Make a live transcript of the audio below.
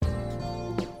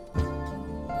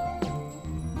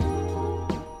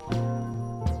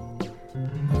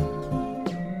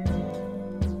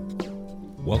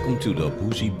Welcome to the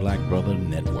Bougie Black Brother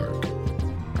Network.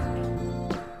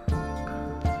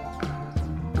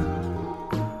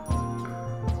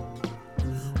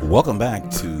 Welcome back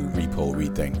to Repo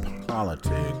Rethink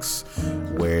Politics,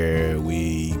 where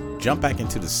we jump back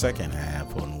into the second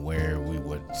half on where we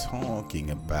were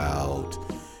talking about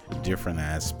different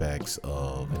aspects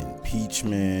of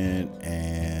impeachment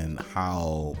and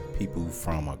how people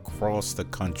from across the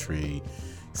country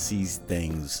sees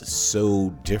things so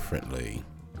differently.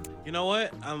 You know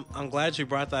what? I'm glad you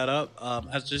brought that up.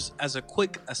 As a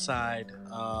quick aside,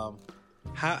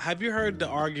 have you heard the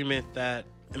argument that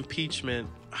impeachment?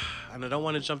 And I don't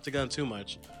want to jump the gun too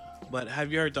much, but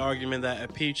have you heard the argument that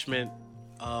impeachment,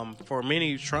 for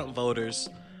many Trump voters,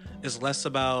 is less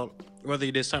about whether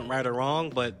you did something right or wrong,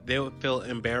 but they would feel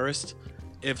embarrassed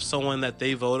if someone that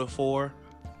they voted for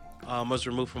was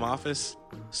removed from office.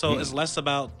 So it's less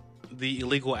about the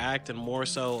illegal act and more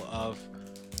so of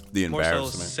the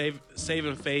embarrassment, more so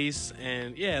saving face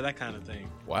and that kind of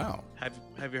thing. Wow.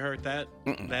 Have you heard that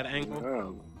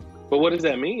angle? But what does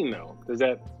that mean though? Does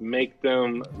that make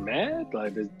them mad?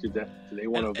 Like, do they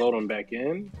want to vote them back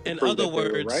in? In other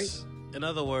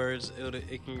words,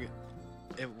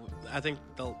 I think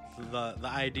the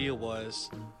idea was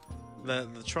the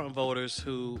Trump voters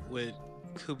who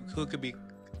could be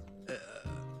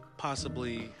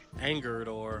possibly angered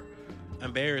or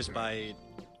embarrassed by it,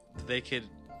 they could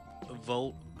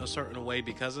vote a certain way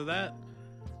because of that.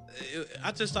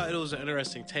 I just thought it was an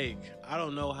interesting take. I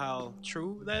don't know how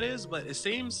true that is, but it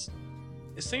seems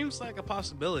like a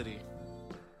possibility.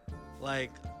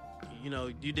 Like,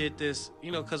 you did this,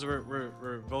 because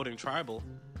we're voting tribal.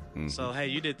 Mm-hmm. So hey,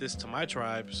 you did this to my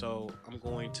tribe, so I'm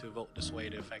going to vote this way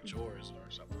to affect yours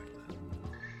or something like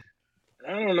that.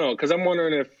 I don't know, because I'm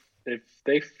wondering if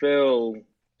they feel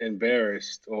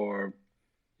embarrassed or,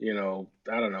 I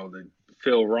don't know, they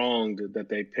feel wronged that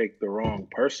they picked the wrong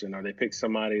person or they picked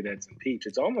somebody that's impeached.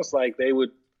 It's almost like they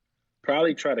would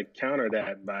probably try to counter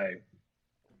that by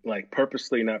like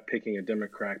purposely not picking a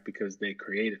Democrat because they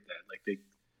created that. Like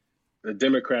the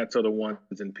Democrats are the ones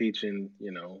impeaching,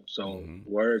 so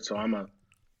word. So I'm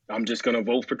just going to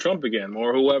vote for Trump again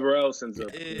or whoever else ends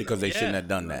up. Because they shouldn't have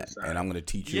done that. And I'm going to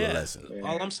teach you a lesson. Yeah.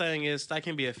 All I'm saying is that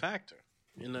can be a factor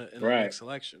in the next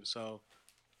election. So.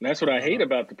 And that's what I hate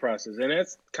about the process. And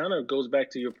that's kind of goes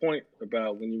back to your point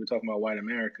about when you were talking about white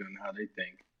America and how they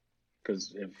think.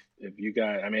 Because if you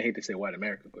got, I hate to say white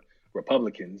America, but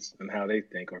Republicans and how they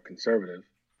think are conservative.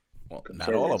 Well,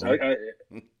 not all of them.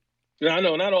 I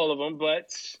know, not all of them, but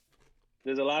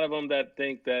there's a lot of them that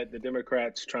think that the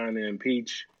Democrats trying to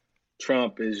impeach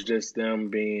Trump is just them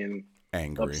being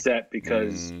angry, upset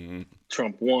because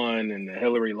Trump won and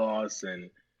Hillary lost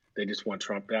and they just want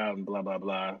Trump out and blah, blah,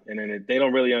 blah. And then they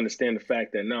don't really understand the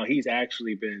fact that, no, he's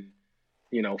actually been,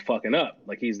 fucking up.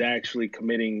 Like he's actually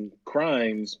committing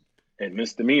crimes and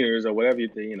misdemeanors or whatever,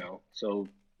 So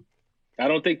I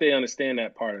don't think they understand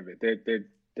that part of it. They're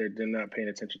not paying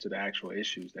attention to the actual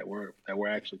issues that we're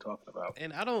actually talking about.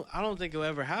 And I don't think it'll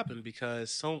ever happen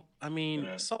because so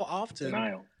often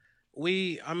denial.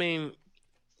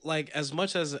 Like as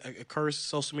much as a curse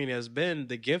social media has been,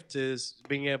 the gift is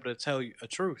being able to tell you a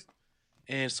truth.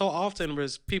 And so often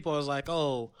there's people is like,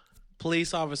 oh,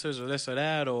 police officers or this or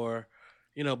that, or,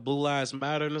 blue lives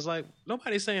matter. And it's like,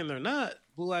 nobody's saying they're not.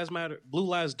 Blue lives matter. Blue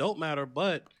lives don't matter.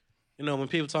 But, when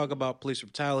people talk about police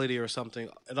brutality or something,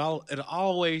 it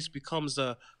always becomes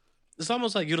it's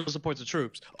almost like you don't support the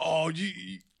troops. Oh,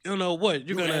 you know what?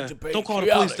 You're going to, don't call the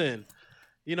police then.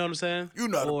 You know what I'm saying? You're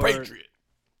not a patriot.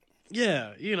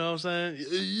 Yeah, you know what I'm saying?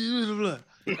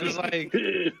 It's like,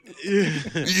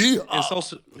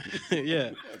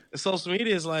 and social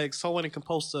media is like someone can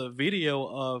post a video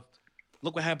of,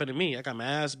 look what happened to me. I got my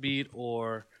ass beat,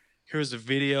 or here's a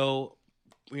video,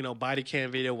 body cam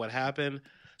video, what happened.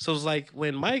 So it's like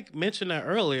when Mike mentioned that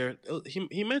earlier,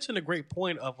 he mentioned a great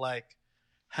point of like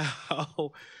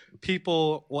how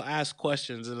people will ask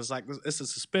questions, and it's like, it's a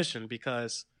suspicion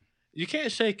because you can't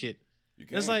shake it.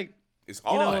 It's like, it's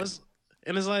hard.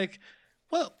 It's like,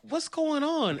 what's going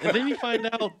on? And then you find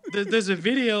out there's a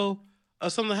video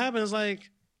of something that happens. It's like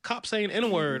cops saying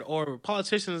N-word or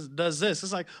politicians does this.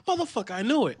 It's like, motherfucker, I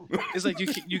knew it. It's like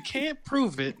you can't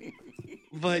prove it,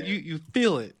 but you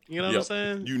feel it. You know what I'm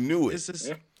saying? You knew it. It's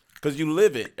just because you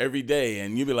live it every day,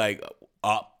 and you be like,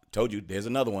 oh, told you, there's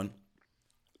another one.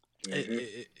 And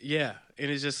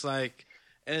it's just like,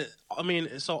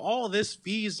 so all of this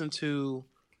feeds into,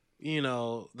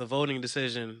 the voting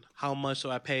decision. How much do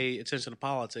I pay attention to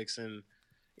politics? And,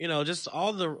 just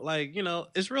all the, like,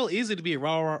 it's real easy to be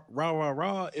rah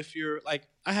if you're like,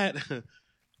 it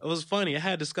was funny. I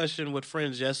had a discussion with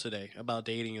friends yesterday about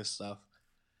dating and stuff.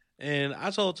 And I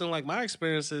told him like my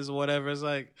experiences or whatever. It's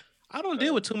like I don't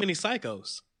deal with too many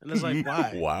psychos, and it's like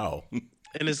why? Wow.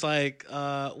 And it's like,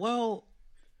 well,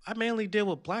 I mainly deal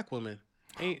with black women.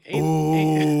 Ain't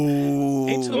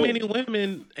too many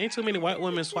women, ain't too many white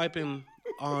women swiping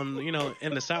on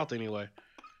in the South anyway.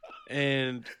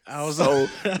 And I was So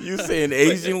you saying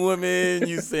Asian women?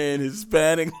 You saying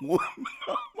Hispanic women?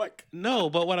 Oh my God. no,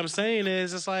 but what I'm saying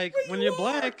is, it's like when you're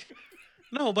black.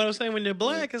 No, but I'm saying when you're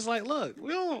black, it's like, look,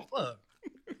 we don't look.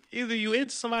 Either you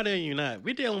into somebody or you're not.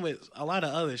 We're dealing with a lot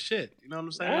of other shit. You know what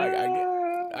I'm saying?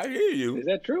 I hear you. Is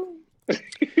that true?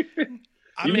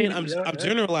 I mean, I'm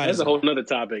generalizing. That's a whole nother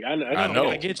topic. I know.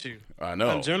 I get you. I know.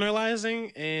 I'm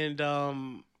generalizing, and I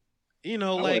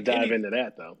like want to dive into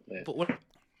that though. Yeah. But what,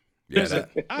 Yeah,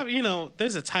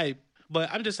 there's a type, but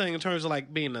I'm just saying in terms of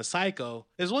like being a psycho.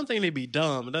 There's one thing to be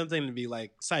dumb, another thing to be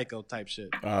like psycho type shit.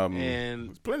 And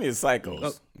there's plenty of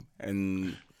psychos,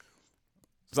 and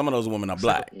some of those women are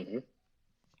black. Mm-hmm.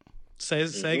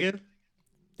 say again.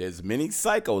 There's many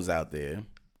psychos out there,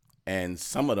 and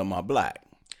some of them are black.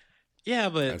 Yeah,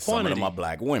 but And some of quantity. them are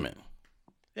black women.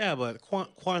 Yeah, but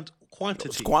quantity.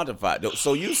 It's quantified.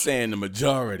 So you saying the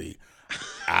majority?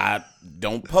 I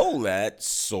don't poll that,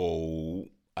 so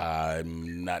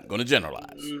I'm not going to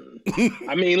generalize.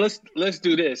 I mean, let's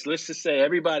do this. Let's just say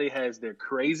everybody has their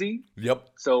crazy. Yep.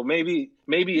 So maybe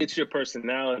it's your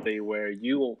personality where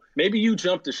you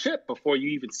jump the ship before you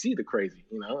even see the crazy.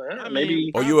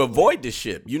 Maybe. Or you avoid the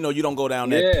ship. You don't go down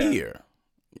that pier.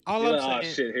 All You're I'm like,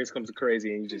 saying, oh shit! Here comes the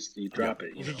crazy, and you drop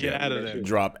it. You get out of there.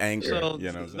 Drop anchor. So You know what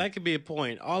I'm saying? that could be a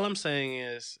point. All I'm saying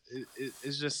is,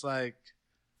 it's just like,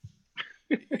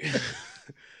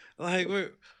 like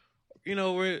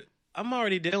I'm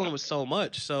already dealing with so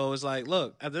much. So it's like,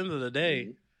 look, at the end of the day,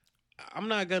 I'm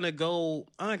not gonna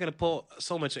put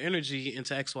so much energy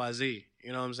into XYZ.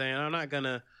 You know what I'm saying? I'm not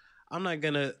gonna,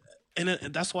 and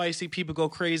that's why you see people go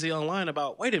crazy online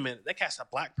about, wait a minute, they cast a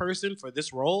black person for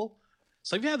this role.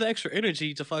 So if you have the extra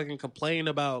energy to fucking complain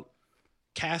about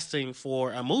casting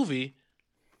for a movie,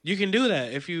 you can do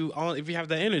that if you have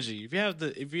the energy.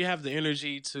 If you have the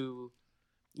energy to,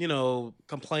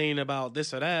 complain about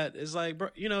this or that, it's like, bro,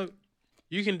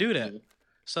 you can do that.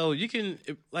 So you can,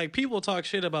 like, people talk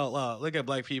shit about, look at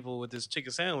black people with this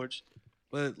chicken sandwich,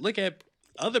 but look at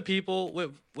other people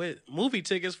with movie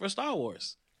tickets for Star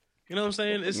Wars. You know what I'm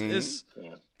saying? It's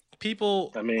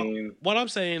people. I mean, what I'm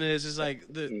saying is like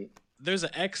there's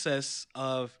an excess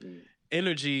of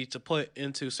energy to put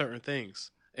into certain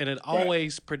things. And it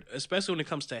always, especially when it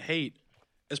comes to hate,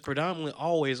 is predominantly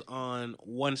always on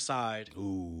one side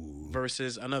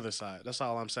versus another side. That's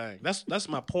all I'm saying. That's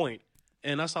my point.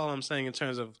 And that's all I'm saying in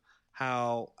terms of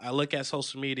how I look at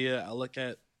social media, I look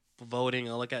at voting,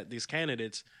 I look at these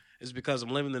candidates, is because I'm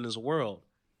living in this world.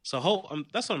 So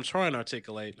that's what I'm trying to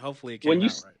articulate. Hopefully it came out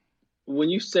right. When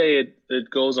you say it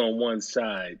goes on one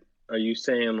side, are you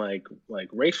saying like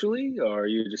racially, or are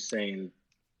you just saying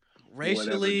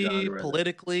racially,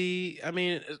 politically? I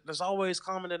mean, there's always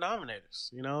common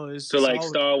denominators. It's so like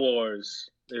Star Wars,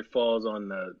 it falls on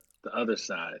the other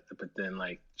side, but then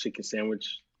like chicken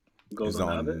sandwich goes on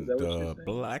the other. Is that what you're saying?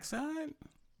 Black side?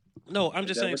 No, I'm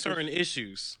just saying certain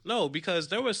issues. No, because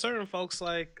there were certain folks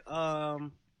like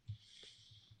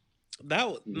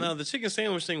No, the chicken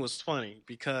sandwich thing was funny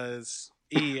because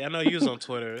I know you was on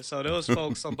Twitter, so there was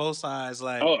folks on both sides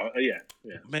like, oh yeah,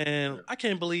 man, I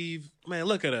can't believe, man,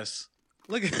 look at us,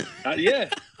 look at yeah,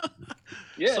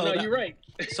 so no, you're right.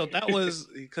 So that was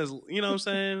because you know what I'm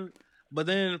saying, but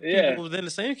then people within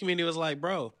the same community was like,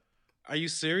 bro, are you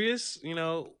serious?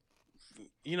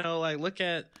 Like look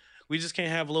at, we just can't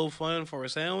have a little fun for a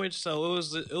sandwich. So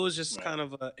it was just kind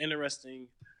of an interesting,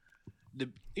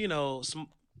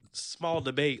 small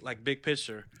debate, like big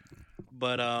picture.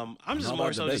 But I'm just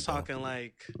more so just talking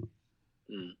like,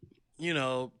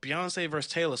 Beyonce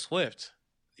versus Taylor Swift.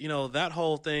 That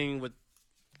whole thing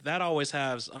that always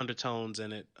has undertones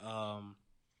in it.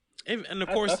 And of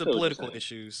course the political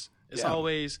issues. It's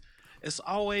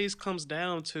always comes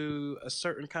down to a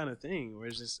certain kind of thing where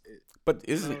it's just. But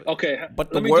isn't it? Okay.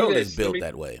 But the world is built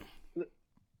that way.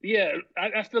 Yeah,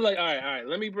 I feel like all right.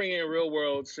 Let me bring in a real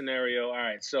world scenario. All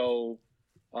right, so,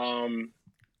 damn,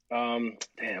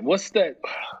 what's that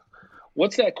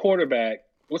quarterback?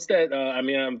 What's that?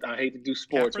 I hate to do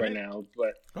sports Kaepernick? Right now,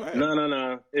 but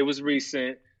no. It was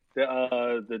recent.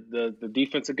 The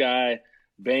defensive guy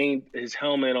banged his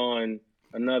helmet on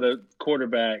another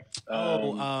quarterback.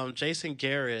 Jason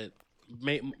Garrett.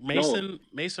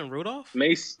 Mason Rudolph?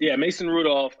 Mason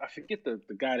Rudolph. I forget the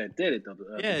guy that did it though.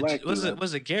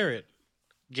 Was it Garrett?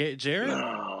 Jared?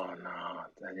 No.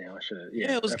 I should have.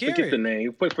 Yeah, Yeah, it was I forget the Garrett. name. He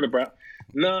played for the Brown.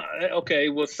 No, okay.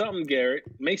 Well, something Garrett,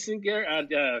 Mason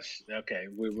Garrett. Okay,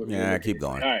 Yeah, we're keep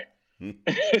going. all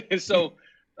right. So,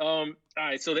 all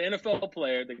right. So the NFL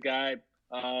player, the guy,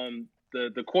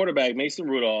 the quarterback, Mason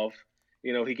Rudolph.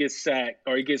 He gets sacked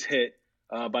or he gets hit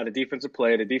by the defensive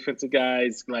player. The defensive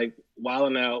guy's like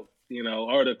wilding out.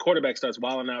 Or the quarterback starts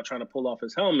wilding out trying to pull off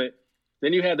his helmet.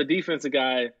 Then you have the defensive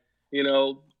guy,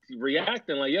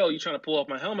 reacting like, yo, you trying to pull off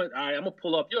my helmet? All right, I'm going to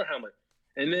pull off your helmet.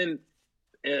 And then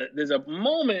there's a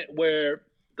moment where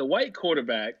the white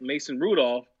quarterback, Mason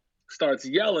Rudolph, starts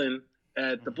yelling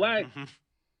at the black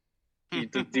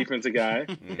the defensive guy.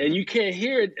 And you can't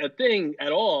hear a thing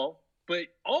at all. But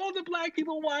all the black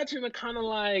people watching are kind of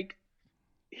like,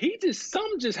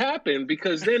 something just happened,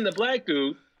 because then the black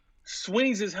dude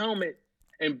swings his helmet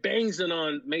and bangs it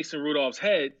on Mason Rudolph's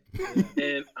head.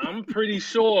 And I'm pretty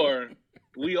sure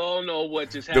we all know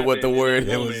what just happened. What the word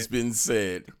has been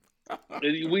said.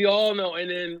 We all know. And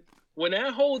then when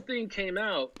that whole thing came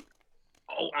out,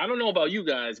 I don't know about you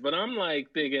guys, but I'm like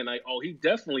thinking like, oh, he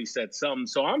definitely said something.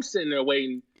 So I'm sitting there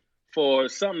waiting for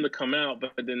something to come out,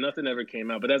 but then nothing ever came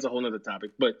out. But that's a whole nother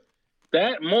topic. But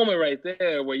that moment right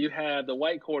there where you have the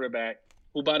white quarterback,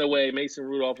 who, by the way, Mason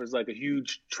Rudolph is like a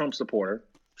huge Trump supporter.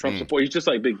 He's just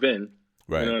like Big Ben.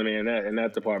 Right. You know what I mean? In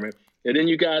that department. And then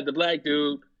you got the black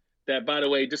dude that, by the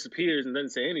way, disappears and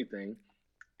doesn't say anything.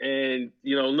 And,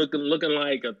 looking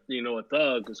like a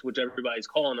thug, which everybody's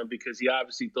calling him, because he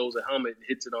obviously throws a helmet and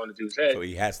hits it on the dude's head. So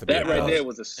he has to be that right there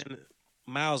was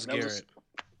Myles Garrett.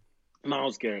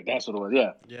 Myles Garrett, that's what it was.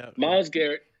 Yeah. Myles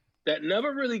Garrett, that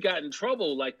never really got in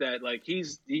trouble like that. Like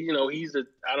he's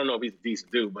I don't know if he's a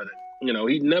decent dude, but you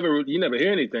never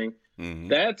hear anything. Mm-hmm.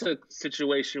 That's a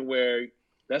situation where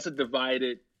that's a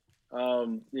divided,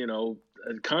 a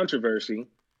controversy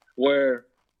where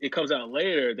it comes out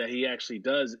later that he actually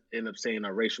does end up saying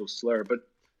a racial slur. But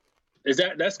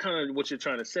that's kind of what you're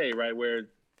trying to say, right? Where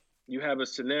you have a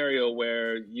scenario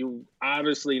where you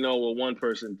obviously know what one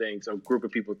person thinks, a group of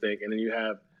people think, and then you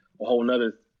have a whole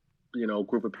nother,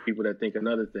 group of people that think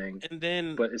another thing. And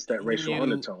then, but it's that racial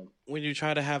undertone. When you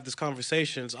try to have these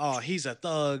conversations, oh, he's a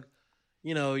thug.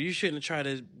 You shouldn't try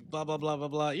to blah, blah, blah, blah,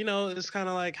 blah. It's kind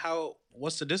of like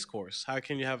what's the discourse? How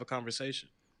can you have a conversation?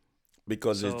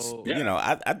 Because it's, I don't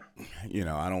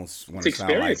want to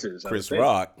sound like Chris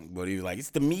Rock, but he was like, it's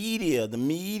the media.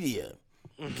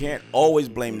 You can't always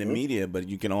blame the media, but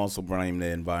you can also blame the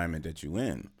environment that you're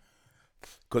in.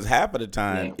 Because half of the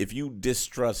time, if you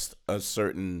distrust a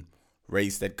certain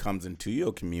race that comes into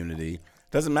your community,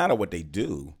 doesn't matter what they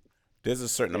do, there's a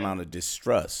certain amount of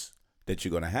distrust that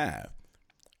you're going to have.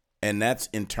 And that's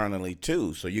internally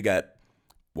too. So you got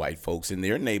white folks in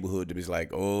their neighborhood to be like,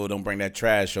 oh, don't bring that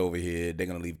trash over here. They're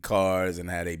going to leave cars and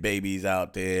have their babies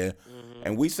out there. Mm-hmm.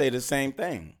 And we say the same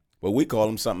thing, but we call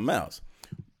them something else.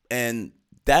 And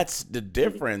that's the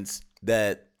difference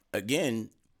that, again,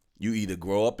 you either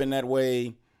grow up in that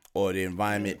way or the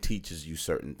environment teaches you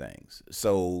certain things.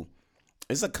 So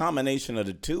it's a combination of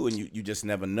the two, and you just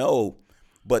never know.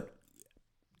 But,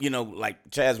 like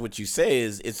Chaz, what you say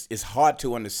is it's hard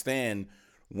to understand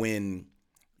when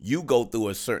you go through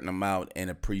a certain amount and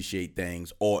appreciate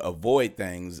things or avoid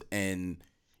things, and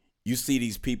you see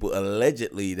these people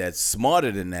allegedly that's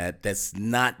smarter than that's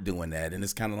not doing that. And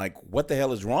it's kind of like, what the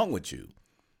hell is wrong with you?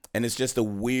 And it's just a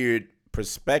weird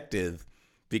perspective,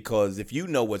 because if you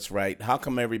know what's right, how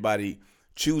come everybody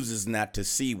chooses not to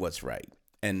see what's right?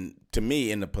 And to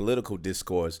me, in the political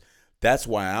discourse, that's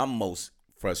why I'm most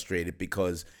frustrated,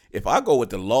 because if I go with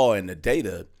the law and the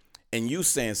data and you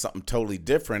saying something totally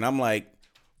different, I'm like,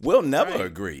 we'll never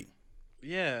agree.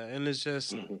 Yeah, and it's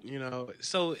just,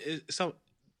 so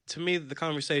to me, the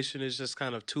conversation is just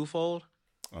kind of twofold,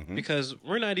 because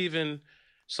we're not even,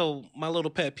 so my little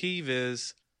pet peeve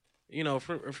is,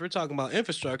 if we're talking about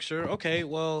infrastructure, let's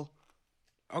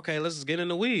get in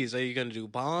the weeds. Are you going to do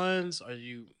bonds? Are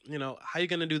you, how are you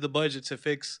going to do the budget to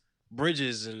fix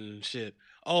bridges and shit?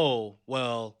 Oh,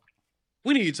 well,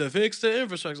 we need to fix the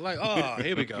infrastructure. Like, oh,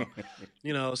 here we go.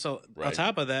 So on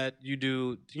top of that, you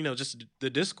do, just the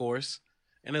discourse.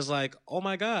 And it's like, oh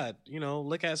my God,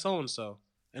 look at so-and-so.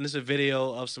 And it's a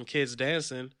video of some kids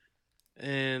dancing.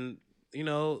 And,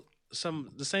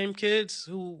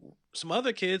 some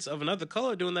other kids of another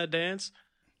color doing that dance,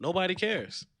 nobody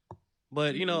cares.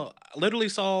 But, I literally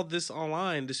saw this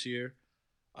online this year.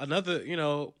 Another,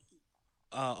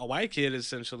 a white kid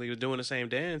essentially was doing the same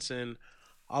dance, and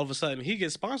all of a sudden he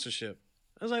gets sponsorship.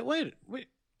 I was like, wait,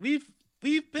 we've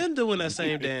been doing that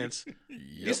same dance.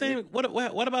 You're saying,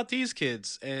 what about these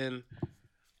kids? And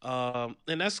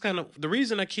that's kind of the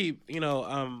reason I keep,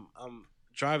 I'm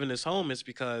driving this home is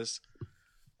because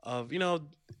of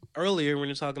earlier when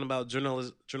you're talking about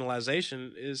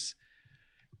generalization is,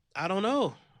 I don't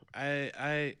know.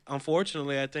 I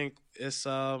unfortunately I think it's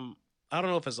I don't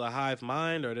know if it's a hive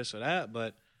mind or this or that,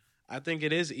 but I think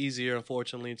it is easier,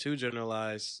 unfortunately, to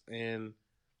generalize. And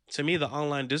to me, the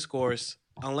online discourse,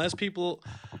 unless people,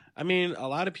 I mean, a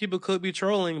lot of people could be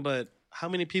trolling, but how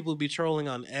many people be trolling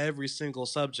on every single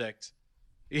subject?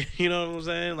 You know what I'm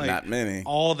saying? Like, not many,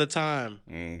 all the time.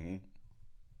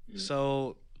 Mm-hmm.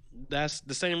 So that's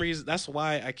the same reason. That's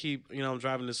why I keep, I'm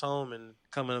driving this home and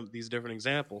coming up with these different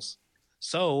examples.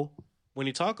 So when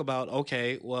you talk about,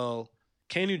 okay, well,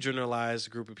 can you generalize a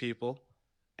group of people?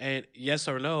 And yes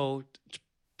or no,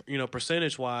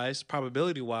 percentage wise,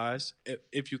 probability wise,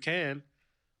 if you can,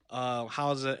 how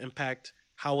does that impact?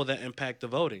 How will that impact the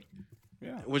voting?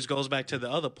 Yeah. Which goes back to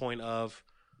the other point of,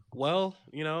 well,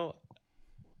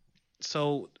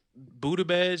 so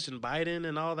Buttigieg and Biden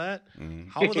and all that,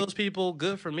 how are those people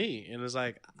good for me? And it's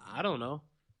like, I don't know.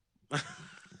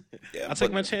 I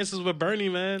take my chances with Bernie,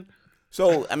 man.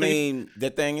 So, I mean, the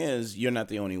thing is, you're not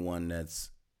the only one that's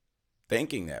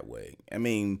thinking that way. I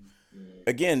mean,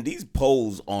 again, these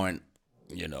polls aren't,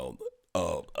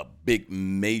 a big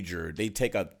major. They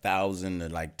take 1,000 to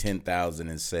like 10,000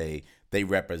 and say they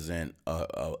represent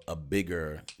a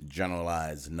bigger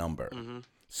generalized number. Mm-hmm.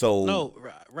 So no,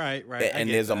 right, and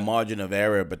there's a margin of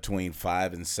error between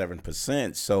 5% and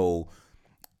 7%. So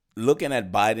looking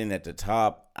at Biden at the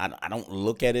top, I don't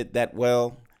look at it that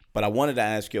well. But I wanted to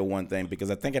ask you one thing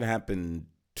because I think it happened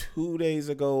 2 days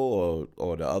ago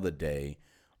or the other day.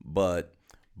 But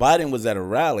Biden was at a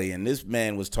rally and this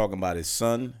man was talking about his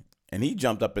son, and he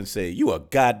jumped up and said, "You a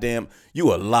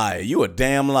liar, you a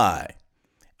damn lie."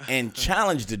 And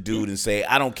challenged the dude and say,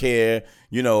 "I don't care,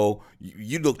 you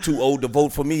look too old to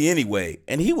vote for me anyway."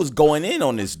 And he was going in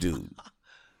on this dude.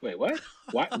 Wait, what?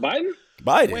 Biden?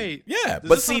 Biden. Wait, yeah.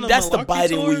 But see, that's the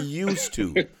Biden tour? we're used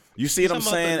to. You see what I'm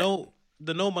saying?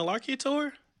 The No Malarkey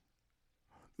tour?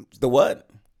 The what?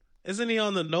 Isn't he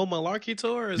on the No Malarkey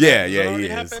tour? He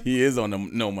is. He is on the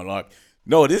No Malarkey.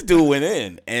 No, this dude went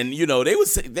in, and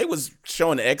they was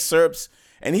showing the excerpts,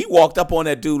 and he walked up on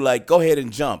that dude like, "Go ahead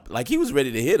and jump," like he was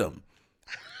ready to hit him.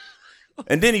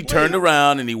 And then he turned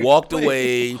around and he walked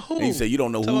away. And he said, "You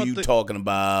don't know who you talking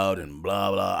about," and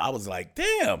blah blah. I was like,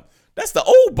 "Damn, that's the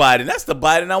old Biden. That's the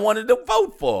Biden I wanted to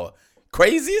vote for."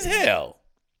 Crazy as hell.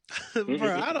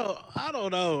 Bro, I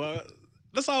don't know.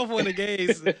 Let's all win the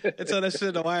gays until that shit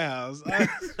in the White House.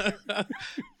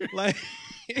 Like,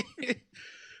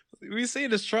 we see how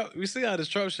this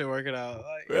Trump shit working out.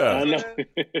 Like, yeah, I know.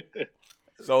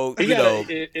 So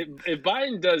if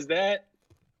Biden does that,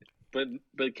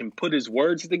 but can put his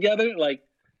words together, like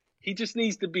he just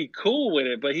needs to be cool with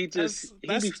it. But he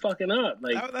be fucking up.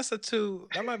 Like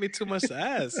that might be too much to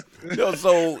ask.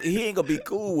 So he ain't gonna be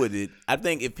cool with it. I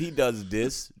think if he does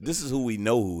this is who we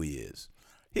know who he is.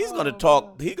 He's gonna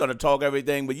talk. He's gonna talk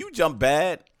everything. But you jump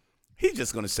bad, he's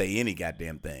just gonna say any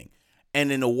goddamn thing. And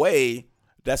in a way,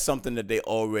 that's something that they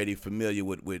already familiar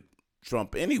with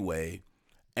Trump anyway.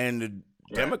 And the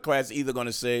Democrats either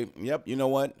gonna say, "Yep, you know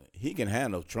what? He can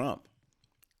handle Trump,"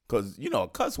 because a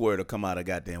cuss word will come out of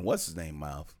goddamn what's his name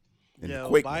mouth. Yeah,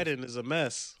 Biden is a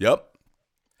mess. Yep,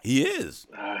 he is.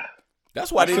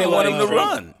 That's why they didn't want him to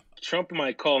run. Trump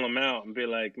might call him out and be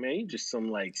like, "Man, you just some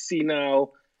like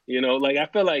senile." Like I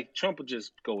feel like Trump would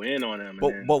just go in on him.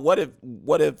 But what if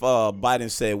Biden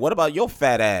said, "What about your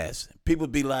fat ass?" People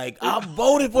would be like, "I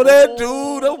voted for that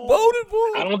dude. I voted for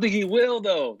him." I don't think he will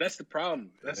though. That's the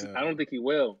problem. I don't think he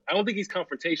will. I don't think he's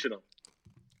confrontational.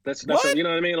 That's what, you know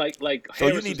what I mean? Like so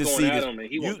Harris you need was to going see at this. him and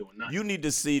he won't do nothing. You need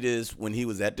to see this when he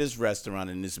was at this restaurant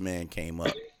and this man came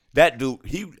up. That dude,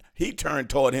 he turned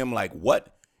toward him like,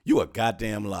 "What? You a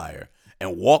goddamn liar."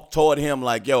 And walked toward him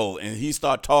like, "Yo," and he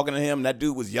started talking to him. That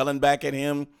dude was yelling back at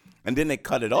him, and then they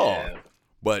cut it off.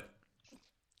 But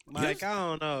Mike, I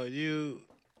don't know you.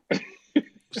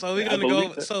 So we're gonna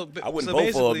go. So I wouldn't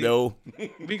vote for him though.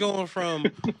 We going from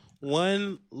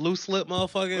one loose lip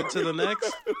motherfucker to the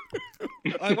next.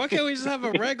 Like, why can't we just have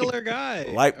a regular guy?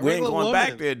 Like, we ain't going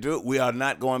back there, dude. We are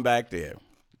not going back there.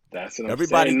 That's what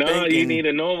everybody I'm saying. No, you need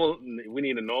a normal. We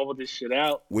need to normal this shit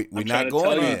out. We're not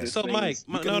going there. So, Mike,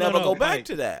 you can never go back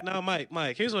to that. No,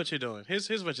 Mike. Here's what you're doing. Here's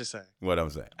what you're saying. What I'm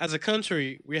saying. As a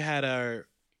country, we had our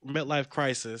midlife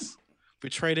crisis. We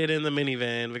traded in the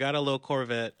minivan. We got a little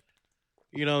Corvette.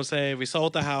 You know what I'm saying? We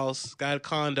sold the house. Got a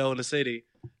condo in the city.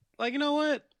 Like, you know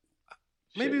what?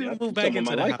 Maybe we move back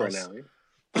into the house. Right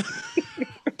now,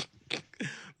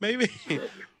 maybe.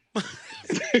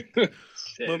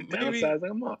 But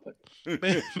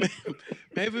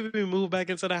maybe we move back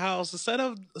into the house instead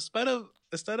of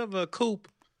a coupe.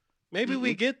 Maybe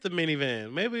we get the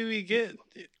minivan. Maybe we get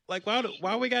like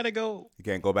why we gotta go? You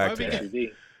can't go back to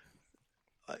that.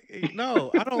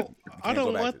 No, I don't. I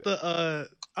don't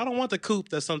want the coupe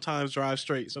that sometimes drives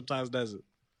straight, sometimes doesn't.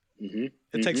 It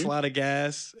takes a lot of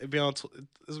gas. It'll be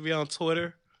on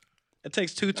Twitter. It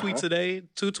takes 2 tweets a day,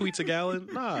 2 tweets a gallon.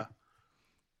 Nah.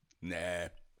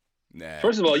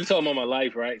 First of all, you talking about my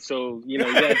life, right? So, you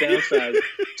got to downsize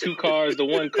 2 cars to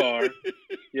 1 car.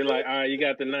 You're like, all right, you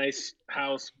got the nice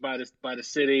house by the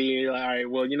city. You're like, all right,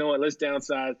 well, you know what? Let's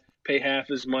downsize, pay half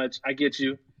as much. I get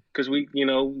you. Because we,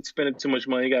 spending too much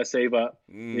money. You got to save up.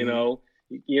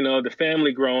 The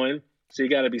family growing. So you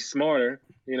got to be smarter,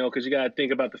 because you got to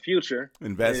think about the future.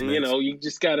 Investments. And, you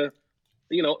just got to,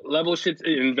 level shit,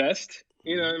 invest.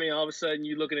 You know what I mean? All of a sudden,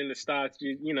 you're looking into stocks.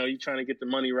 You're trying to get the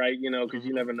money right. Because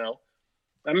you never know.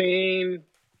 I mean,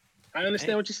 I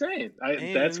understand what you're saying.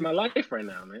 That's my life right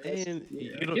now, man. And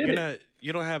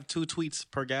you don't have 2 tweets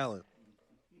per gallon.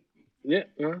 Yeah.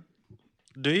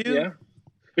 Do you? Yeah.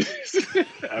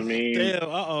 I mean,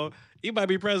 damn. You might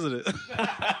be president.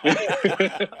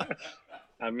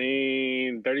 I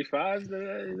mean, 35 is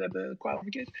that the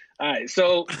qualification? All right,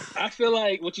 so I feel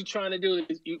like what you're trying to do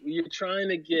is you're trying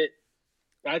to get.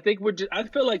 I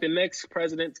feel like the next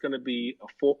president's going to be a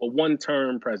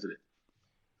 1-term president.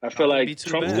 I feel like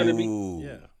Trump's going to be.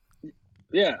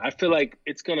 Yeah. I feel like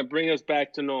it's going to bring us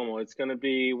back to normal. It's going to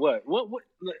be what?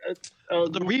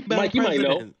 The rebound Mike, you president.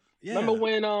 might know. Yeah. Remember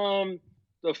when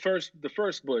the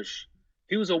first Bush,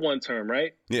 he was a 1-term,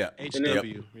 right? Yeah.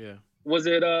 HW. Yeah. Was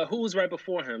it who was right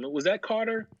before him? Was that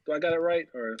Carter? Do I got it right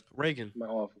or Reagan? Am I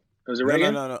off? Was it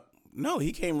Reagan? No,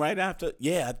 he came right after.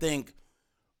 Yeah, I think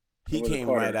he came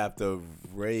right after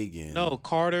Reagan. No,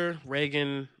 Carter,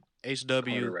 Reagan, HW,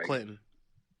 Carter, Clinton.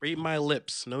 Read my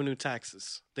lips. No new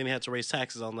taxes. Then he had to raise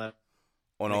taxes on that.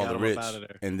 On all the rich,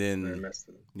 and then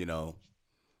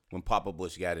when Papa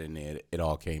Bush got in there, it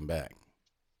all came back.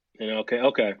 Okay.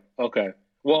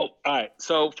 Well, all right.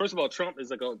 So first of all, Trump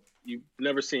is like you've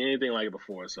never seen anything like it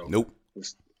before. So nope.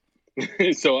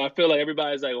 So I feel like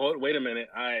everybody's like, oh, wait a minute.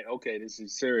 All right, okay, this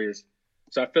is serious.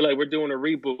 So I feel like we're doing a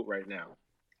reboot right now.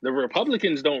 The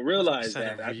Republicans don't realize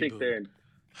that. I think they're.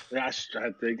 I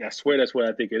swear that's what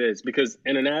I think it is, because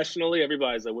internationally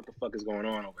everybody's like, what the fuck is going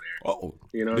on over there? Oh,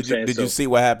 you know what I'm saying? Did you see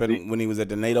what happened when he was at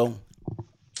the NATO?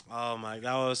 Oh my,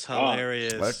 that was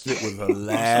hilarious. That shit was hilarious.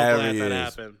 I'm so glad that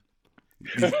happened.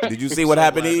 Did you see what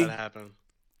happened? That happened.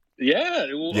 Yeah.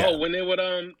 Oh, when they were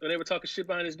talking shit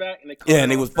behind his back,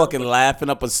 and they was fucking laughing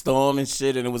up a storm and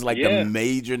shit, and it was like the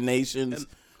major nations.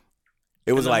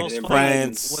 It was like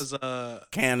France, was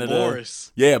Canada,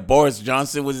 Boris. Yeah, Boris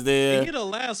Johnson was there. He the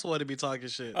last one to be talking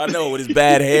shit. I know, with his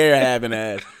bad hair having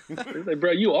ass. He's like,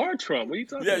 bro, you are Trump. What are you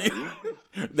talking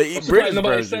about? They eat British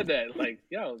nobody version. said that. Like,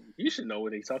 yo, you should know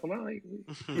what he's talking about. Like,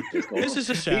 this is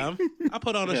a sham. I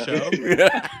put on a show.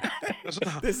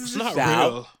 This is not show.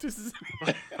 real. This is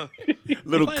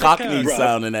little Cockney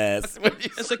sounding ass.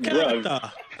 It's a character.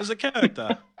 It's a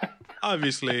character.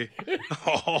 Obviously.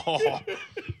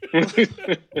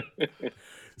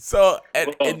 So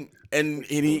and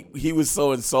he was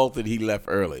so insulted he left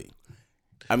early.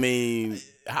 I mean,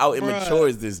 how immature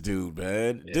is this dude,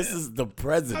 man? Yeah. This is the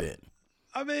president.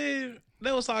 I mean,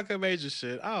 they was talking major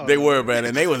shit. They were, man,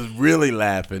 and they was really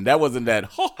laughing. That wasn't that.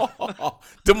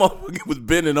 The motherfucker was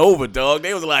bending over, dog.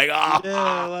 They was like,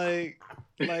 yeah, like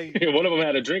one of them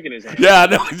had a drink in his hand. Yeah, I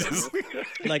know.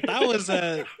 Like that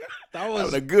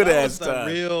was a good ass time.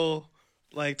 Real,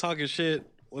 like talking shit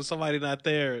when somebody not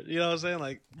there. You know what I'm saying?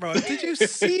 Like, bro, did you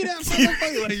see that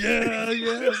motherfucker? Like,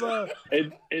 yeah.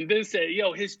 And then said,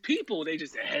 yo, his people, they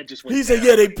just head just went. He said,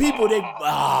 yeah, they people, they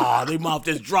mouth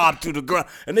just dropped to the ground,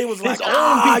 and they was like,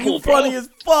 people, you funny as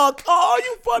fuck. Oh,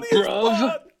 you funny as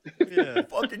fuck. Yeah,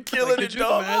 fucking killing it,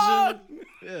 dog.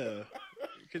 Yeah.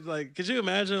 Could you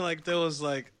imagine like there was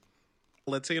like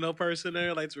a Latino person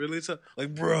there, like really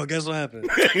like, bro, guess what happened?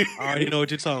 I already know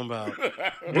what you're talking about,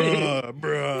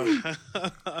 bro.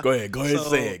 Go ahead,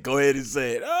 say it. Go ahead and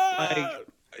say it. Like,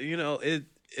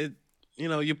 it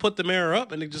you put the mirror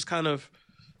up and it just kind of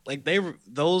like I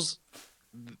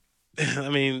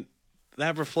mean,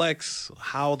 that reflects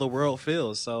how the world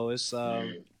feels. So it's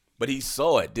but he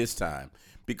saw it this time,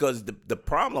 because the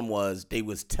problem was they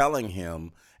was telling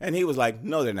him. And he was like,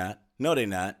 no, they're not. No, they're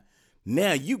not.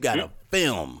 Now you got a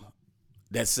film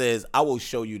that says, I will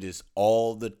show you this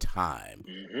all the time.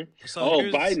 Mm-hmm. So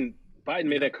Biden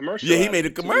made that commercial. Yeah, he made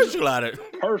a commercial out of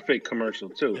it. Perfect commercial,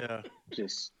 too. Yeah.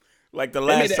 Just like the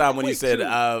last time when he said,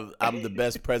 I'm the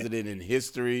best president in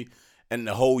history, and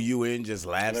the whole UN just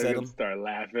laughs at him. Start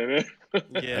laughing. Yeah.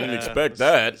 I didn't expect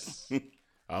that.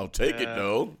 I'll take it,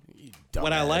 though.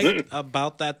 what I liked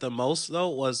about that the most though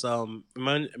was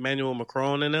Emmanuel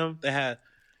Macron and them.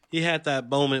 He had that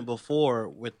moment before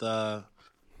with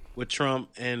Trump,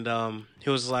 and he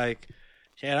was like,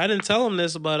 "Yeah, I didn't tell him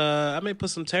this, but I may put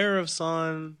some tariffs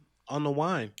on the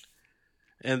wine."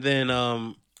 And then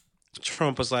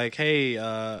Trump was like, "Hey,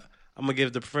 I'm gonna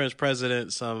give the French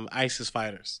president some ISIS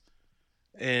fighters,"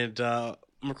 and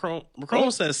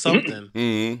Macron said something,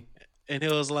 mm-hmm. and he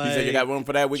was like, "He said you got room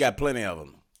for that? We got plenty of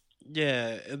them."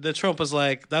 Yeah, the Trump was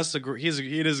like, "He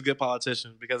is a good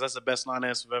politician because that's the best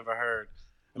non-answer I've ever heard."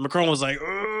 And Macron was like,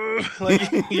 like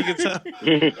you could tell.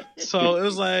 So it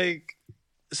was like,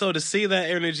 so to see that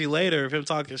energy later of him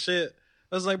talking shit,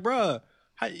 I was like, bruh,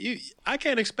 I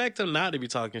can't expect him not to be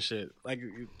talking shit. Like,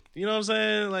 you know what I'm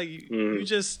saying? Like, you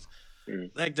just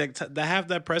like to have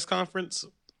that press conference.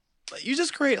 Like, you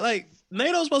just create like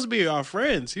NATO's supposed to be our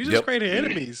friends. You just created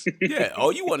enemies. Yeah,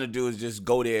 all you want to do is just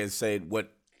go there and say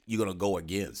what you're gonna go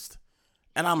against.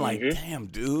 And I'm like, damn,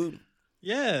 dude.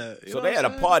 Yeah. So they had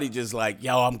a party just like,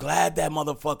 yo, I'm glad that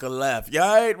motherfucker left.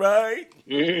 Right?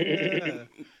 Yeah.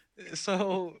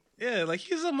 So, yeah, like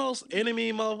he's the most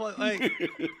enemy motherfucker.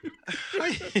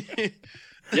 Like,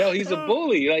 yo, he's a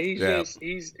bully. Like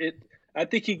I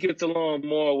think he gets along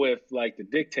more with like the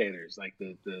dictators, like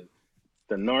the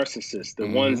narcissists, the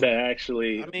ones that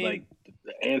actually like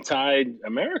the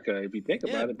anti-America, if you think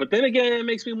about it. But then again, it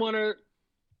makes me wonder,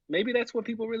 maybe that's what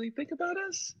people really think about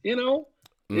us, you know?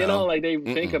 No. You know, like they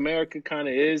think America kind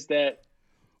of is that.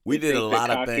 We did a lot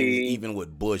of things, even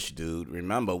with Bush, dude.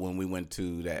 Remember when we went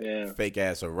to that fake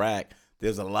ass Iraq?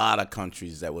 There's a lot of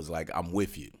countries that was like, "I'm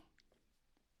with you."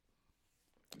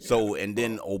 So, and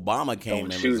then Obama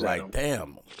came and was like,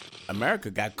 "Damn,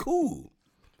 America got cool."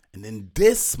 And then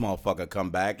this motherfucker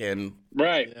come back and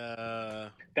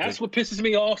that's what pisses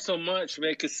me off so much,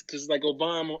 man. Because like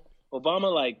Obama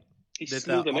like he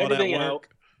smoothed everything out.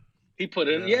 He put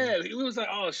in, he was like,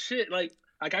 "Oh shit!" Like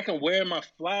I can wear my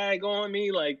flag on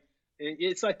me. Like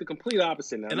it's like the complete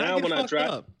opposite now. And now when I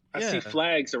drive, I see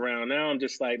flags around. Now I'm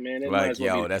just like, man, it might as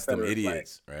well be that's them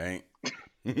idiots, flag.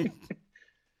 right?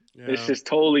 It's just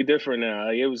totally different now.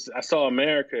 Like, I saw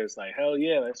America. It's like, hell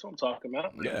yeah, that's what I'm talking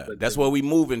about. Yeah, that's what we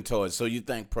moving towards. So you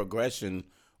think progression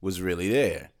was really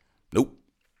there? Nope.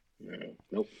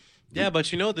 Nope. Yeah,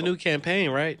 but you know the new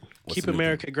campaign, right? Keep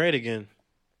America great again.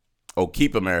 Oh,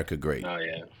 keep America great. Oh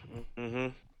yeah. Mm-hmm.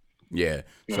 Yeah.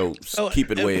 So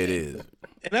keep it the way it is.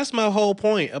 And that's my whole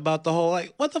point about the whole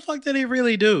like, what the fuck did he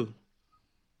really do?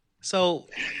 So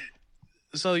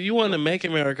you want to make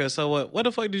America? So what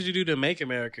the fuck did you do to make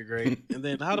America great? And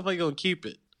then how the fuck you gonna keep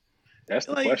it? That's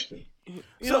the question. You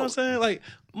know what I'm saying? Like,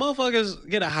 motherfuckers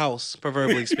get a house,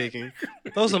 proverbially speaking,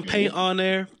 throw some paint on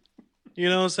there. You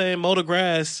know what I'm saying? Mow the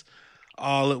grass.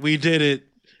 Oh, we did it.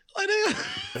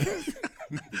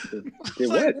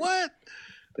 Like, what?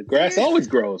 The grass always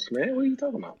grows, man. What are you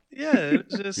talking about? Yeah,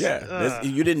 it's just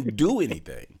you didn't do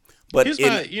anything, but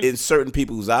in certain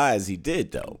people's eyes, he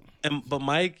did though. But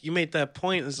Mike, you made that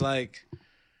point. It's like,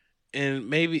 and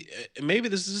maybe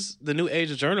this is the new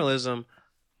age of journalism.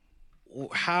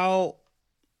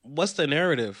 What's the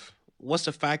narrative? What's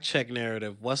the fact check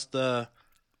narrative? What's the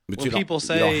when people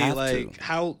say like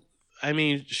how? I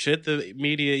mean, should the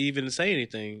media even say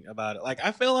anything about it? Like,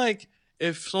 I feel like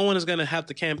if someone is going to have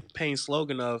the campaign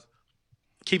slogan of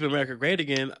 "Keep America Great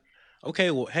Again," okay,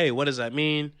 well, hey, what does that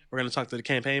mean? We're going to talk to the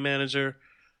campaign manager.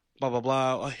 Blah blah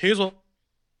blah. Here's what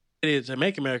it is to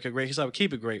make America great. Here's how we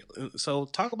keep it great. So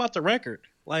talk about the record.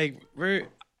 Like we're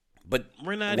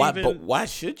not even. But why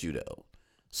should you though?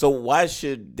 So why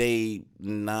should they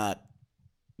not,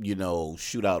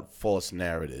 shoot out false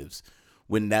narratives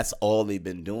when that's all they've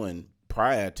been doing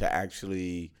prior to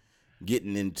actually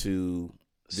getting into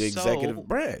the executive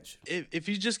branch? If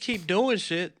you just keep doing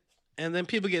shit and then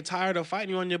people get tired of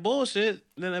fighting you on your bullshit,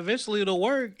 then eventually it'll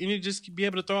work and you just be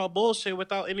able to throw out bullshit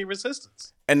without any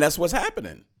resistance. And that's what's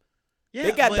happening. Yeah,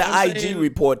 they got the IG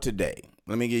report today.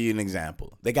 Let me give you an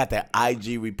example. They got the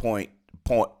IG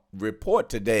report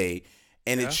today,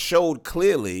 and it showed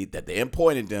clearly that they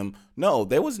appointed them. No,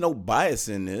 there was no bias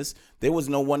in this. There was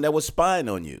no one that was spying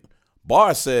on you.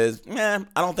 Barr says, man,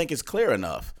 I don't think it's clear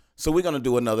enough. So we're going to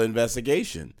do another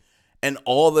investigation. And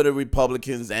all of the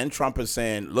Republicans and Trump are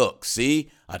saying, look,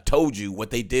 see, I told you what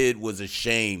they did was a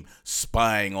shame,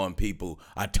 spying on people.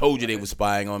 I told you they were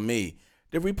spying on me.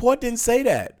 The report didn't say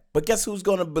that. But guess who's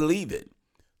going to believe it?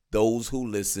 Those who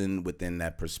listen within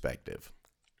that perspective.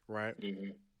 Right. Mm-hmm.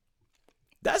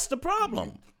 That's the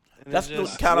problem. That's the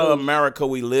kind of America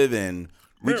we live in.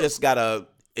 We just got to,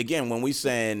 again, when we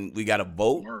saying we got to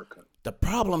vote, the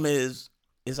problem is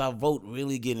our vote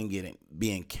really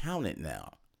being counted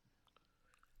now?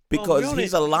 because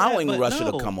he's allowing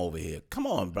Russia to come over here. Come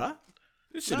on, bro.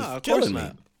 This shit is killing me.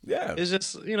 Yeah, it's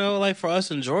just like for us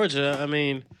in Georgia. I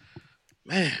mean,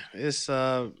 man, it's you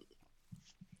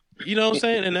know what I'm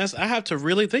saying, and I have to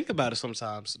really think about it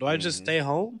sometimes. Do I just stay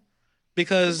home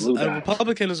because a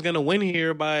Republican is going to win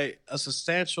here by a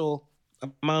substantial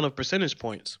amount of percentage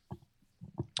points?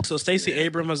 So Stacey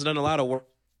Abrams has done a lot of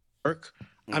work.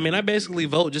 I mean, I basically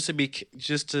vote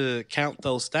just to count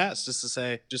those stats, just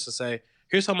to say,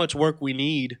 here's how much work we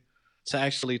need to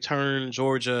actually turn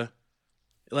Georgia.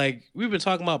 Like, we've been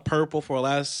talking about purple for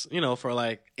for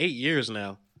like 8 years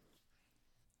now.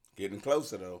 Getting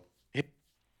closer though.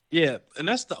 Yeah, and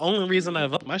that's the only reason I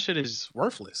vote. My shit is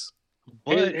worthless.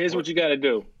 But here's what you got to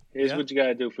do. Here's what you got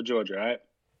to do for Georgia, all right?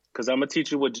 Because I'm gonna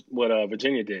teach you what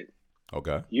Virginia did.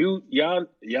 Okay. Y'all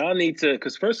need to,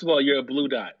 because first of all, you're a blue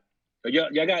dot. Y'all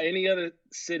got any other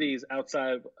cities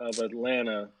outside of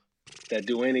Atlanta that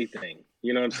do anything?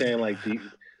 You know what I'm saying? Like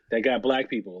that got black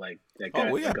people. Like that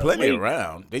got. We got plenty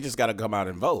around. They just got to come out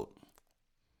and vote.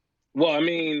 Well, I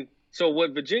mean, so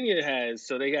what Virginia has,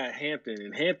 so they got Hampton,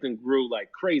 and Hampton grew like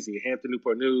crazy. Hampton,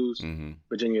 Newport News,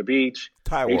 Virginia Beach.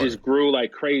 They just grew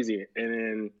like crazy, and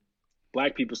then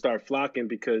black people start flocking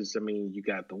because, I mean, you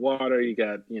got the water, you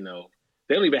got, they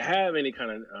don't even have any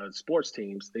kind of sports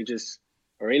teams. They just,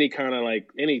 or any kind of like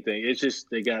anything. It's just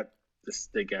they got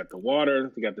the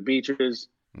water, they got the beaches,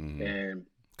 and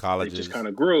colleges. They just kind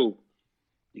of grew.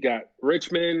 You got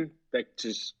Richmond, that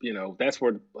just, that's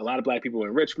where a lot of black people are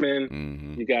in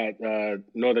Richmond. You got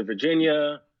Northern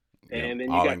Virginia, and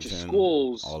then you got your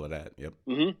schools. All of that, yep.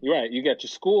 You're right. You got your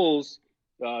schools,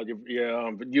 your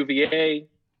UVA.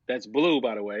 That's blue,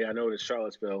 by the way. I know it's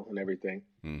Charlottesville and everything.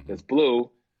 That's blue.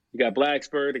 You got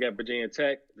Blacksburg. They got Virginia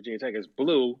Tech. Virginia Tech is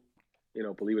blue.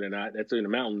 Believe it or not, that's in the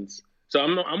mountains. So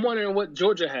I'm wondering what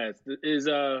Georgia has. Is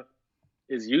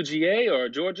UGA or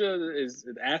Georgia? Is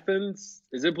Athens?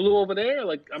 Is it blue over there?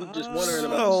 Like, I'm just wondering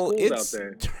about the schools out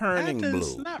there. Turning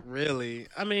Athens, blue. Not really.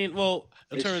 I mean, well,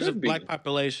 in terms of black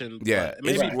population, yeah,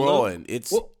 maybe it's growing.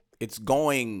 It's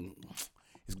going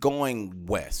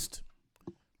west.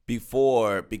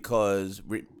 Because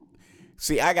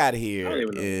I got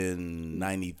here in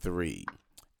 93,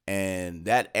 and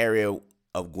that area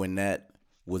of Gwinnett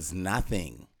was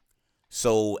nothing.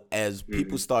 So as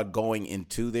people start going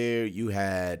into there, you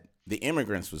had the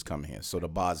immigrants was coming here. So the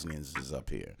Bosnians is up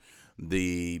here.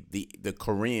 The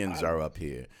Koreans are up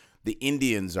here. The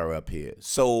Indians are up here.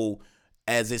 So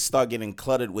as it start getting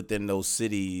cluttered within those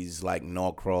cities like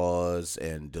Norcross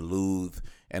and Duluth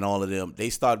and all of them, they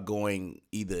start going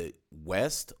either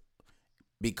west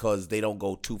because they don't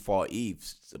go too far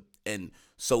east. And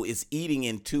so it's eating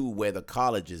into where the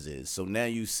colleges is. So now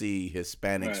you see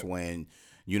Hispanics win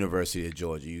University of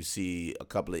Georgia. You see a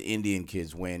couple of Indian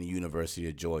kids win University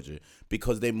of Georgia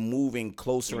because they're moving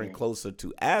closer and closer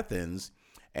to Athens.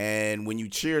 And when you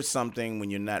cheer something, when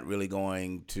you're not really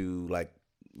going to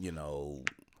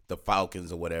the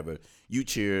Falcons or whatever, you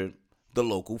cheer the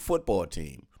local football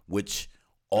team, which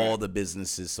all the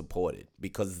businesses supported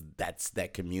because that's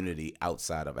that community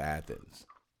outside of Athens.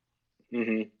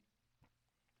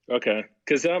 Okay,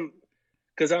 because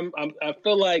I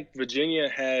feel like Virginia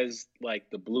has like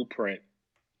the blueprint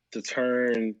to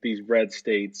turn these red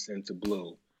states into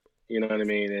blue. You know what I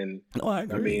mean? And I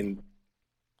agree. I mean,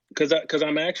 because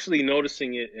I'm actually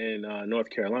noticing it in North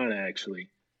Carolina actually,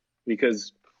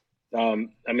 because I've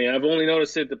only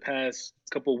noticed it the past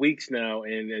couple of weeks now,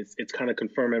 and it's kind of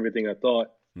confirmed everything I thought.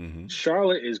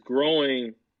 Charlotte is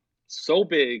growing so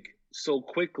big so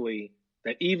quickly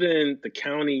that even the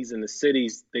counties and the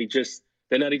cities,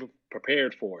 they're not even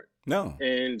prepared for it. No.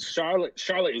 And Charlotte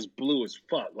is blue as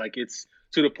fuck. Like, it's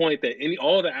to the point that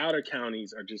all the outer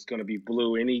counties are just going to be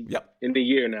blue in the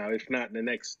year now, if not in the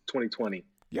next 2020.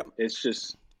 Yep. It's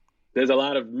just, there's a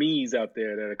lot of me's out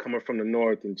there that are coming from the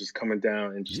north and just coming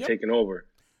down and just taking over.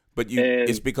 But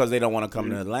it's because they don't want to come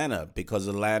to Atlanta because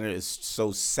Atlanta is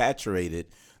so saturated.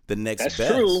 The next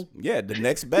best. True. Yeah, the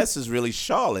next best is really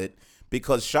Charlotte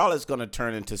because Charlotte's going to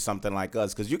turn into something like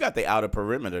us because you got the outer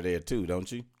perimeter there too,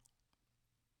 don't you?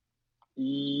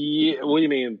 Yeah, what do you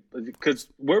mean? Because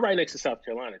we're right next to South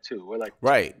Carolina too. We're like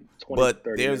 20, but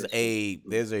 30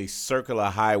 there's a circular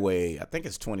highway. I think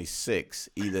it's 26,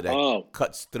 either that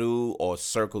cuts through or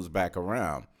circles back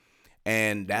around,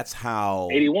 and that's how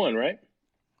 81, right?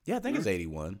 Yeah, I think it's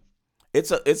 81.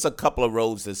 It's a couple of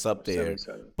roads that's up there,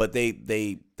 but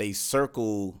they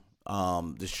circle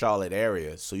the Charlotte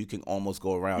area, so you can almost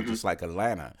go around just like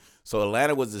Atlanta. So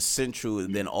Atlanta was the central,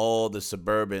 and then all the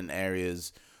suburban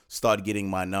areas started getting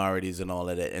minorities and all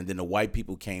of that, and then the white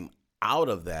people came out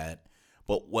of that.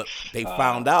 But what they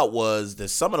found out was that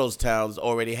some of those towns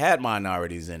already had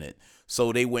minorities in it.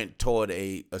 So they went toward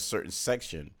a certain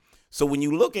section. So when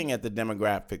you're looking at the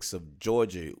demographics of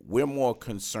Georgia, we're more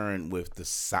concerned with the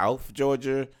South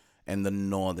Georgia and the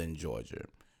Northern Georgia.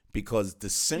 Because the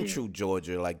Central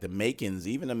Georgia, like the Macons,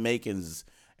 even the Macons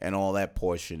and all that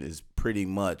portion is pretty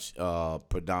much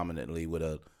predominantly with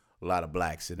a lot of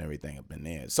blacks and everything up in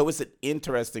there. So it's an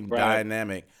interesting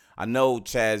dynamic. I know,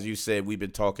 Chaz, you said we've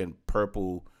been talking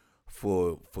purple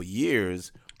for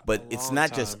years, but it's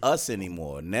not just us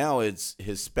anymore. Now it's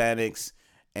Hispanics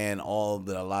and a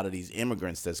lot of these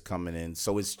immigrants that's coming in.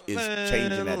 So it's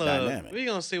changing that dynamic. We're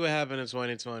going to see what happened in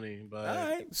 2020. But all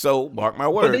right. So mark my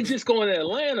words. But they just going to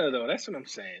Atlanta, though. That's what I'm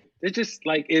saying. They're just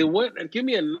like, give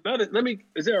me another,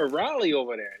 is there a Raleigh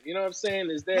over there? You know what I'm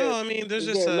saying? Is there? No, I mean, there's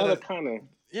just another kind of.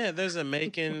 Yeah, there's a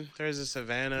Macon, there's a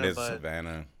Savannah. There's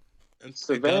Savannah.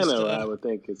 Savannah, I would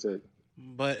think is it.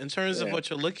 But in terms of what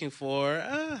you're looking for,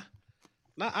 I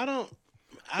don't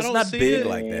not see big it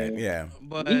like that. Yeah,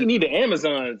 but you need the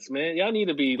Amazons, man. Y'all need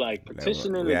to be like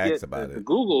petitioning to get the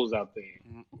Googles out there.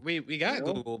 We got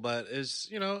Google, but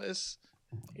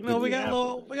we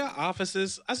got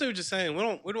offices. I see what you're saying.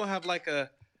 We don't have like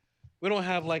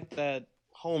that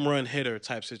home run hitter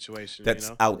type situation.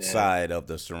 That's outside of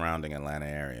the surrounding Atlanta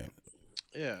area.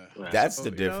 Yeah, that's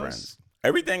the difference.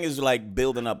 Everything is like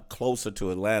building up closer to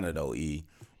Atlanta, though.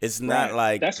 It's not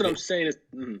like that's what I'm saying.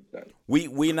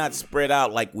 We're not spread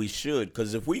out like we should,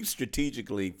 because if we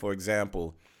strategically, for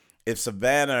example, if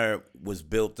Savannah was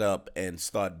built up and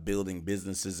start building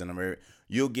businesses in America,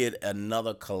 you'll get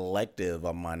another collective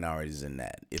of minorities in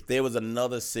that. If there was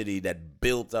another city that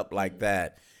built up like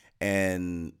that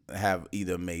and have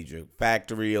either a major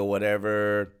factory or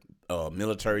whatever,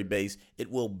 military base,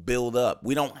 it will build up.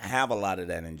 We don't have a lot of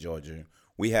that in Georgia.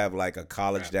 We have like a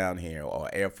college down here or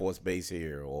Air Force Base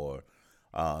here or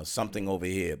something over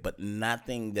here, but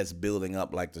nothing that's building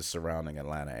up like the surrounding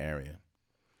Atlanta area.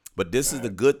 But this is the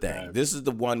good thing. This is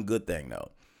the one good thing,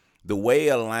 though. The way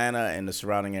Atlanta and the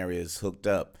surrounding area is hooked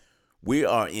up, we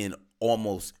are in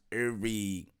almost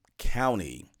every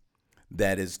county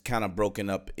that is kind of broken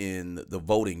up in the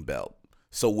voting belt.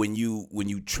 So when you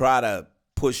try to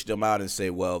push them out and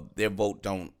say, well, their vote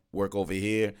don't work over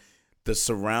here, the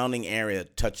surrounding area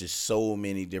touches so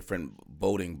many different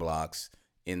voting blocks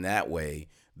in that way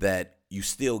that you're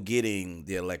still getting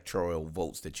the electoral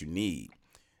votes that you need.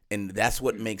 And that's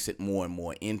what makes it more and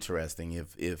more interesting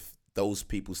if those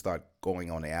people start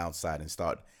going on the outside and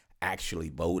start actually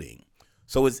voting.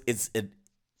 So it's an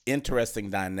interesting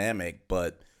dynamic,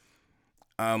 but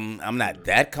I'm not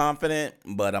that confident,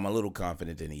 but I'm a little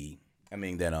confident in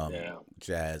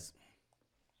Chaz.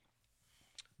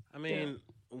 I mean,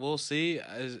 we'll see.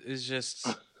 It's just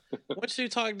once you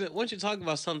talk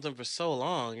about something for so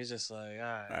long, it's just like,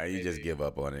 all right, you just give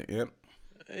up on it. Yep.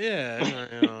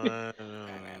 Yeah.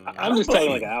 I'm just talking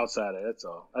like an outsider. That's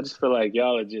all. I just feel like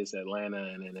y'all are just Atlanta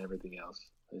and then everything else.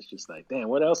 It's just like, damn,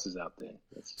 what else is out there?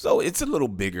 So it's a little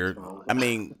bigger. I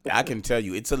mean, I can tell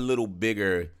you, it's a little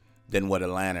bigger than what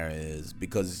Atlanta is,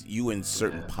 because you in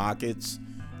certain pockets,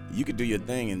 you could do your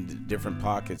thing in different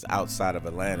pockets outside of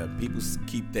Atlanta. People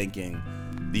keep thinking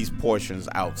these portions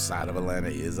outside of Atlanta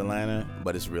is Atlanta,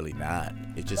 but it's really not.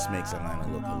 It just makes Atlanta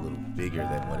look a little bigger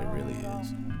than what it really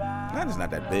is. Atlanta's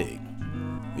not that big.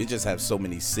 You just have so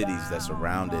many cities that's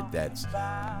around it that's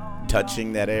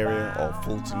touching that area, or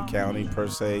Fulton County per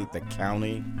se. The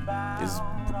county is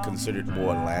considered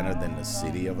more Atlanta than the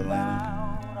city of Atlanta.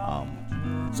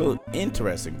 So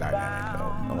interesting dynamic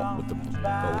though with the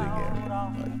voting area.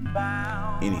 But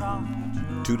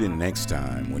anywho, tune in next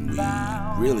time when we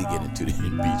really get into the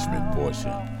impeachment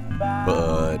portion.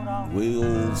 But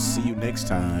we'll see you next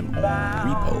time on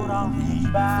Repo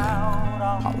Rethink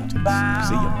Politics.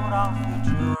 See ya.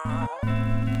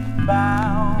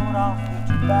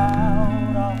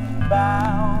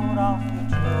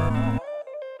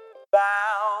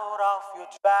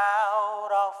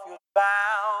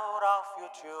 Bowed off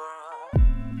your